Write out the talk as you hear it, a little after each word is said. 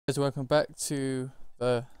Guys, welcome back to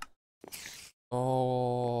the...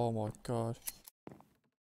 Oh my god.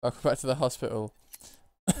 Welcome back to the hospital.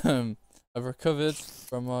 I've recovered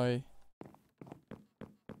from my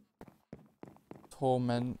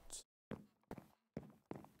torment.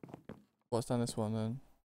 What's down this one then?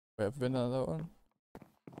 Wait, have I been down that one?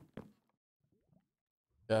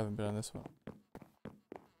 Yeah, I haven't been on this one.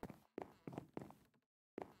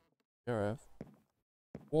 Here I have.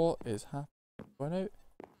 What is happening? Do I know?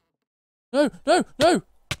 No! No! No!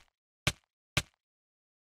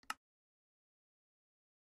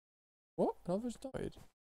 What? I just died.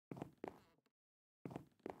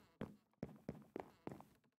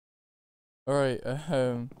 Alright,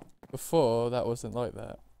 before that wasn't like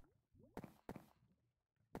that.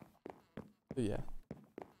 But yeah.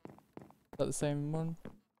 Is that the same one?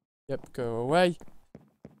 Yep, go away!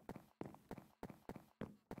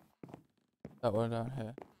 That one down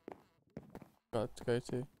here. Got to go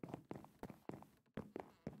to.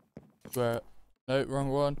 Where? No, wrong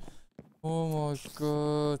one. Oh my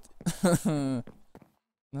god.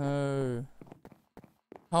 No.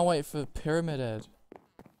 Can't wait for Pyramid Head.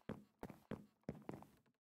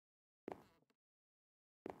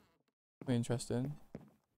 Be interesting.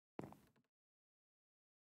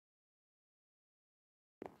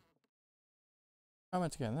 How am I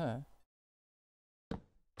to get in there?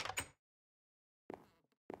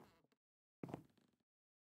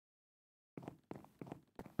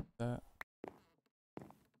 That.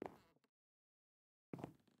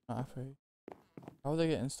 Not happy. How are they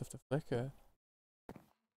getting stuff to flicker?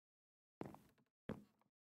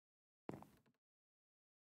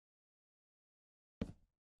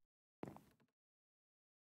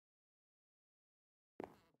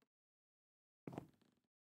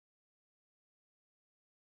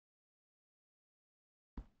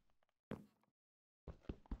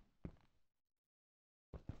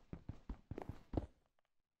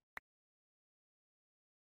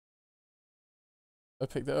 I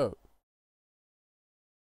picked it up.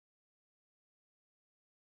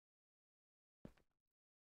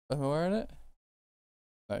 Am I wearing it?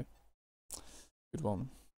 No. Good one.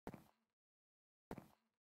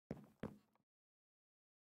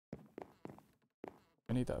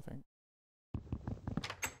 I need that thing.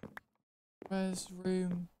 Where's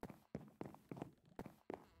room?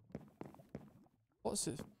 What's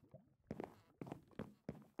it?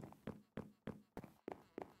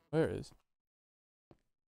 Where it is?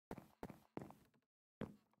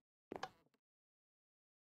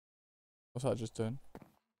 What's that just done?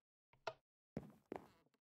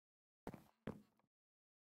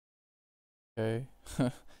 Okay.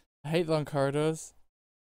 I hate long corridors.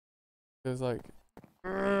 There's like...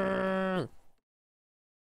 Alright.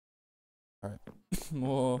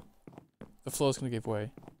 More... The floor's gonna give way.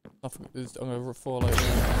 I'm gonna fall over.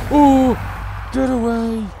 Oh! Get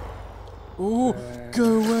away! Oh!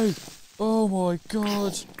 Go away! Oh my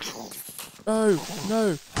god! No!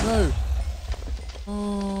 No! No!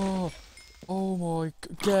 Oh! Oh my...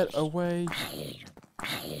 Get away!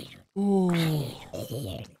 Oh!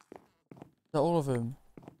 Is that all of them?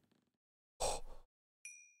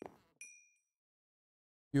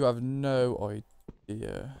 You have no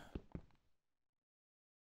idea.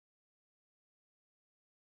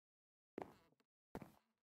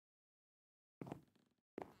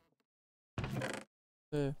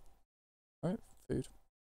 There. Alright, food.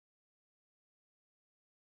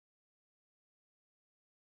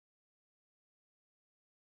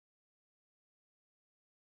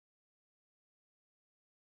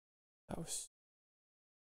 That was...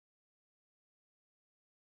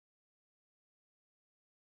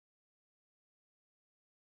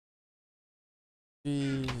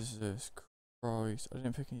 Jesus Christ. I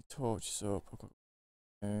didn't pick any torches up. I got...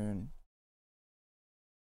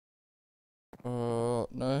 Oh,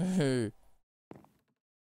 no.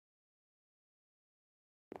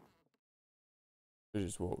 I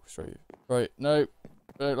just walk straight. Right, no.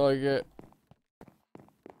 Don't like it.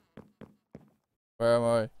 Where am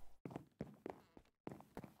I?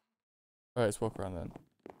 Right, let's walk around then.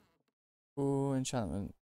 Oh,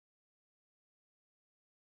 enchantment.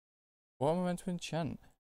 What am I meant to enchant?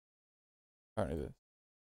 Apparently this.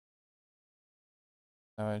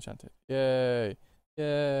 Now I enchant it. Yay!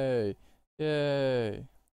 Yay! Yay!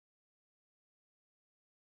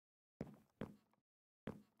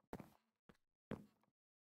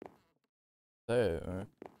 There.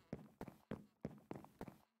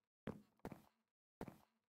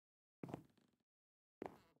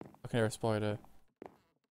 I can hear a spider.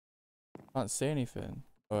 Can't see anything.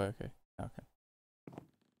 Oh, okay. Okay.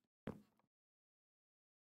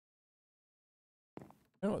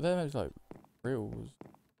 You know what? They're like reals.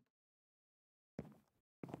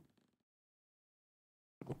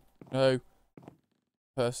 No.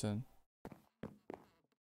 Person.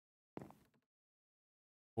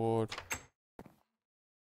 Board.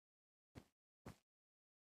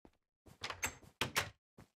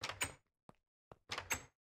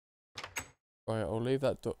 Right, I'll leave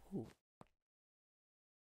that door.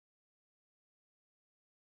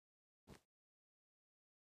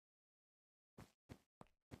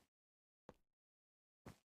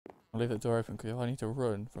 I'll leave that door open because I need to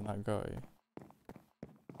run from that guy.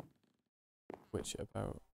 What's it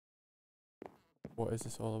about? What is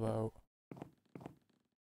this all about?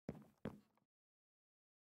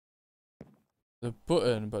 The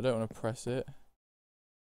button, but I don't want to press it.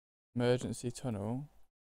 Emergency tunnel.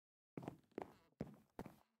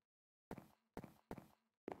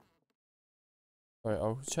 Right,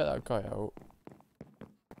 I'll check that guy out.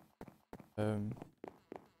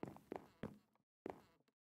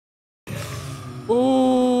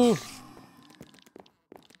 Oh!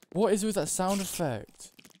 What is with that sound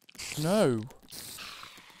effect? No.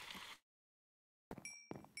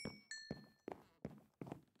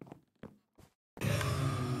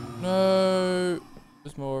 No.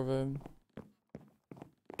 There's more of him.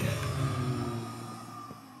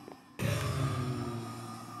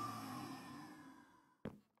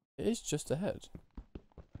 It is just ahead.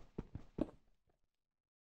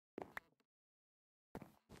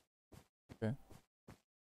 Okay.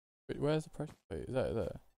 Wait, where's the pressure plate? Is that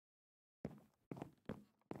there?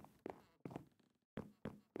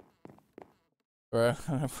 Right,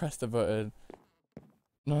 I'm gonna press the button.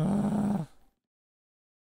 No.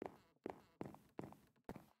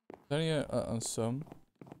 It's only on some.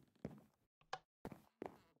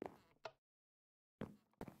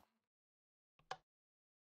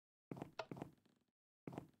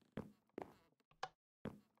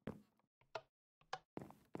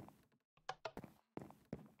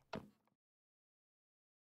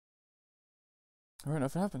 Alright,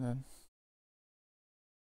 nothing happened then.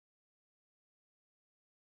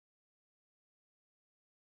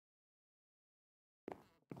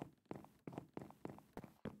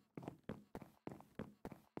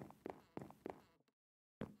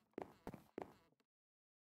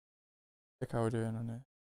 Check how we're doing on it.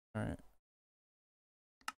 Alright.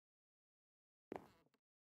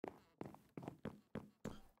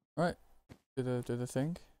 Alright. Do the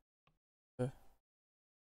thing.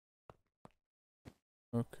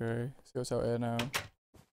 Okay. See what's out here now.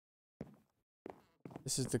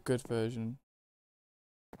 This is the good version.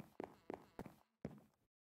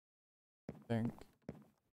 I think.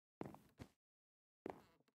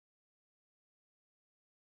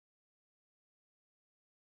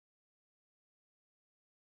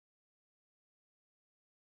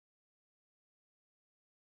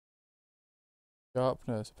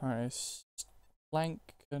 Sharpness. Apparently, blank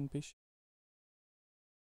can be.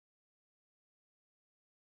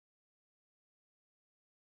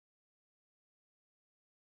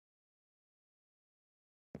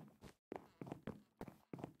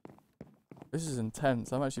 This is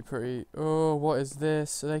intense. I'm actually pretty. Oh, what is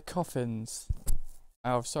this? Are they coffins?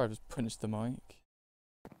 Oh, sorry, I just punched the mic.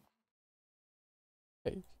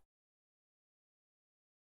 Cake.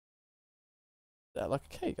 Is that like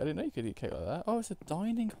a cake? I didn't know you could eat cake like that. Oh, it's a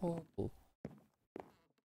dining hall.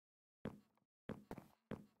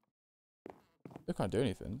 They can't do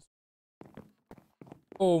anything.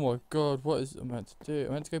 Oh my god, what is I meant to do?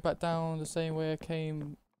 I meant to go back down the same way I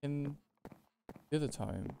came in the other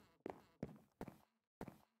time.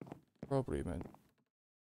 Probably meant.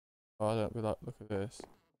 Oh, I don't look at this.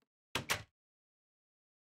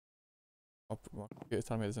 My computer's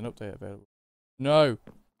telling me there's an update available. No!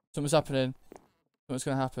 Something's happening. Something's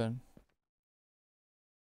gonna happen.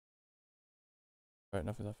 Right,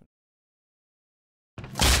 nothing's happening.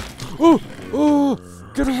 Oh!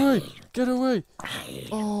 Oh! Get away! Get away!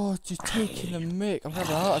 Oh, she's taking the mick. I'm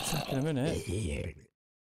having a heart attack in a minute.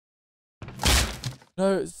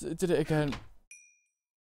 No, it did it again.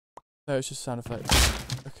 No, it's just sound effect.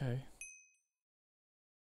 Okay.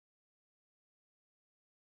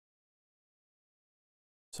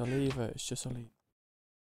 So leave it. It's just a leave.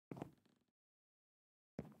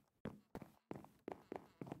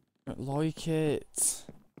 I don't like it.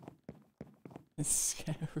 It's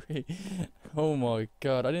scary. Oh my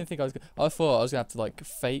god. I didn't think I was gonna. I thought I was gonna have to like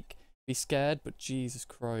fake be scared, but Jesus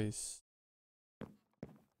Christ.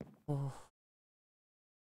 Oh.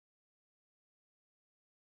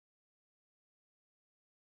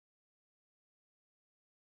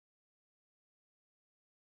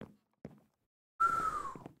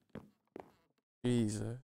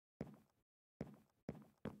 Jesus.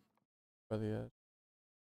 By the edge.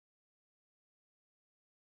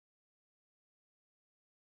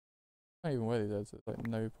 I can't even wear these heads, there's like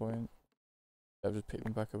no point. I've just picked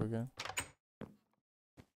them back up again.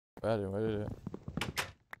 But I didn't wear it.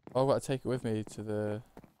 Oh, I've got to take it with me to the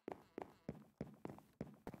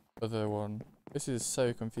other one. This is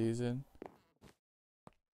so confusing.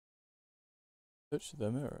 Touch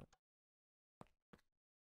the mirror.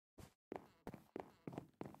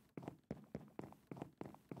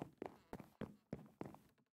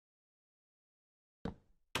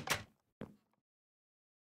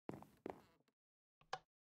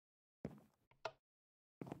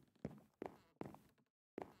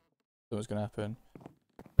 What's gonna happen?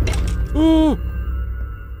 Ooh!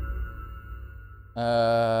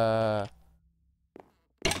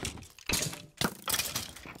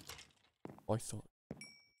 I thought.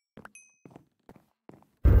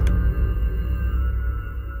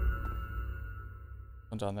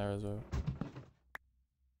 One down there as well.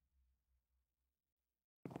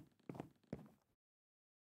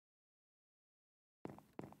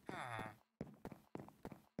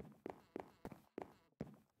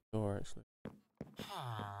 Door actually.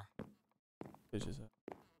 Bitches out.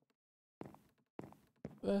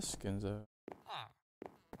 Their skins out.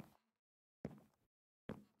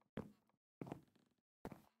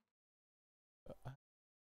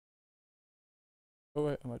 Oh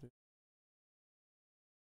wait, I might do.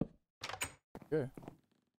 Go.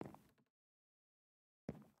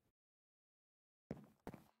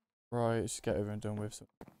 Right, just get over and done with.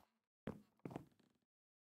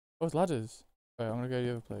 Oh, it's ladders. Right, I'm gonna go to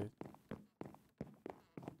the other place.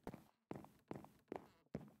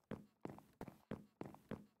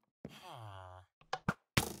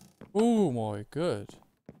 Oh my god.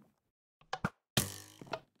 I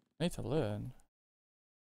need to learn.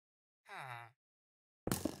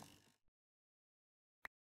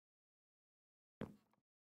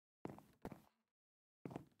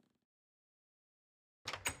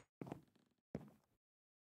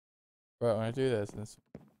 Right, when I do this.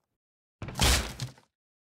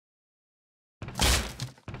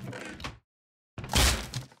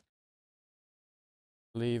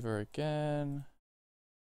 Lever again.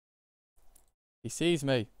 He sees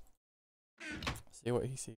me. See what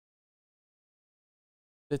he sees.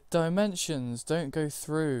 The dimensions don't go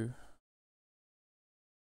through.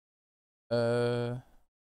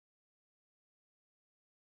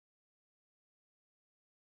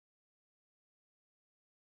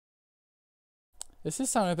 This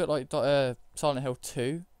is sounding a bit like Silent Hill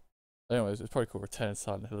 2. Anyways, it's probably called Return of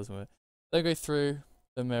Silent Hill, isn't it? They go through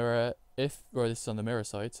the mirror well, this is on the mirror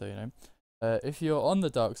side, so you know. If you're on the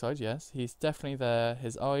dark side, yes, he's definitely there.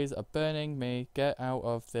 His eyes are burning me. Get out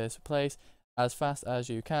of this place as fast as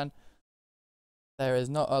you can. There is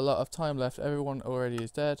not a lot of time left. Everyone already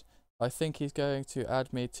is dead. I think he's going to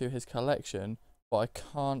add me to his collection, but I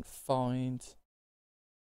can't find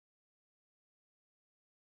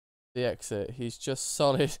the exit. He's just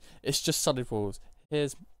solid. It's just solid walls.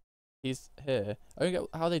 He's here. I don't get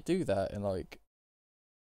how they do that in like.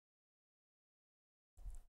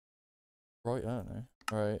 Right, I don't know.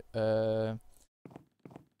 Right,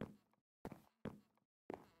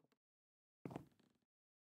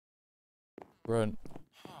 run.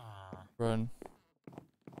 Run.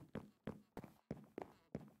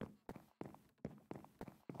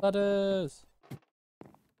 Ladders!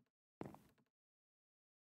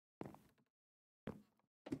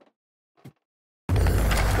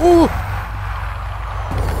 Ooh!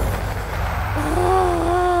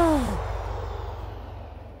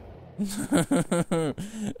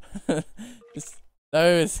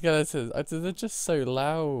 No skeletons. They're just so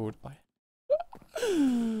loud.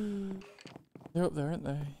 They're up there, aren't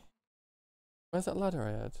they? Where's that ladder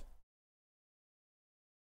I had?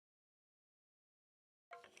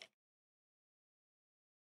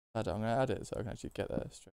 Ladder. I'm gonna add it so I can actually get there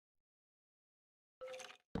straight.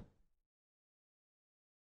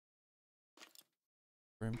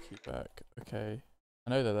 Room key back. Okay. I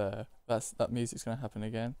know they're there. That music's gonna happen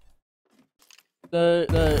again. No.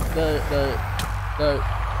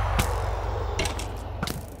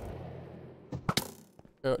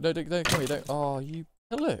 Go, no, don't come here, don't. Oh, you.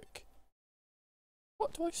 Look.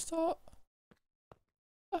 What do I start?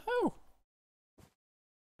 What the hell?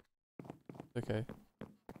 Okay.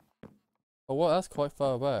 Oh, what? That's quite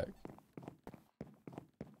far back.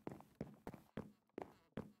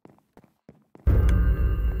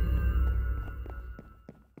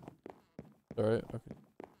 Alright, okay.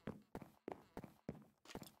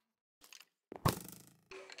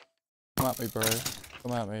 Come at me, bro.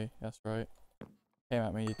 Come at me. That's right. Came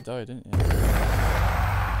at me, you died, didn't you?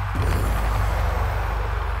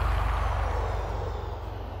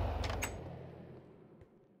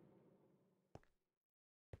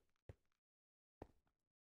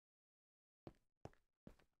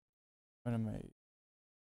 in a maze.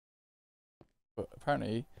 But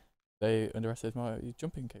apparently, they underestimated my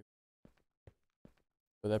jumping capability.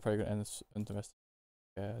 But they're probably going to underestimate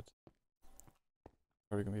scared.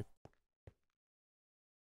 Probably going to be.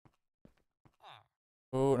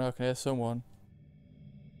 Oh, no, I can hear someone.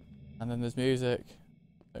 And then there's music.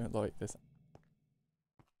 I don't like this.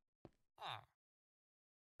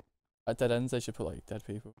 At dead ends, they should put like dead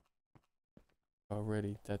people. Oh,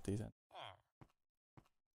 really dead these ends.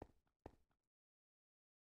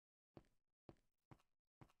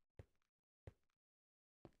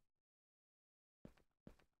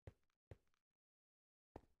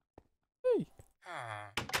 Hey.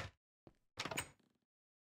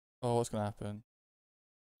 Oh, what's gonna happen?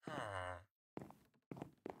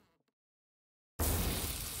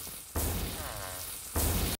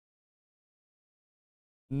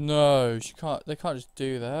 No, she can't. They can't just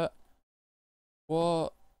do that.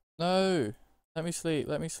 What? No. Let me sleep.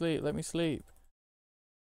 Let me sleep. Let me sleep.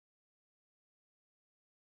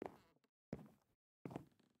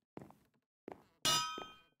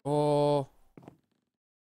 Oh.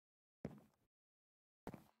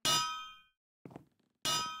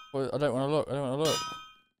 Well, I don't want to look. I don't want to look.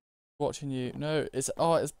 Watching you. No, it's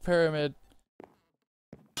it's pyramid.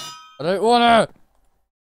 I don't wanna.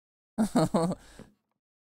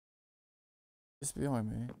 It's behind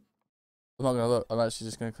me. I'm not gonna look. I'm actually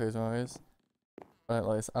just gonna close my eyes. I don't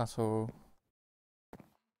like this at all.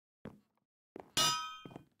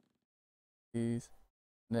 Please.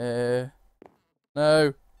 No.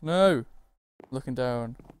 No. No. Looking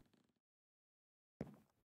down.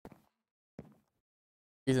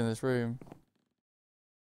 He's in this room.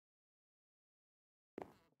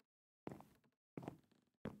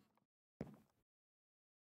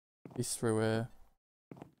 He's through here.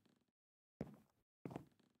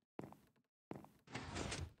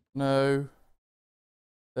 No.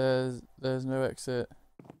 There's no exit.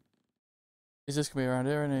 He's just gonna be around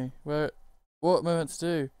here, isn't he? Where? What am I meant to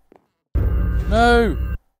do?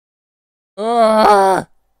 No! Ah!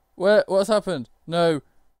 Where? What's happened? No.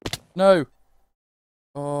 No.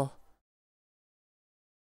 Oh.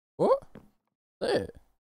 What? Is that it?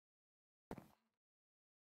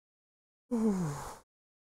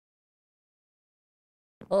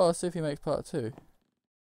 Oh, let's see if he makes part 2.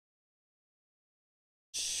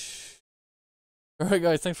 Alright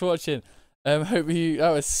guys, thanks for watching. Hope you,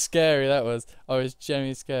 that was scary, that was. I was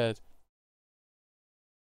genuinely scared.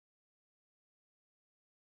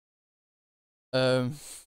 My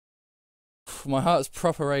heart's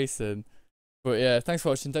proper racing. But yeah, thanks for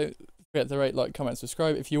watching. Don't forget to rate, like, comment,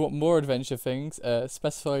 subscribe. If you want more adventure things,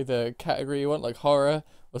 specify the category you want, like horror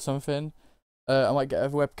or something. I might get a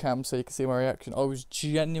webcam so you can see my reaction. I was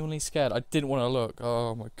genuinely scared. I didn't want to look.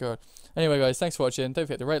 Oh my god. Anyway guys, thanks for watching. Don't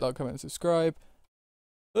forget to rate, like, comment, and subscribe.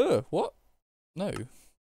 Ugh, what? No.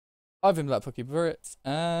 I've been Black Pucky Barrett,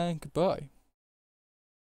 and goodbye.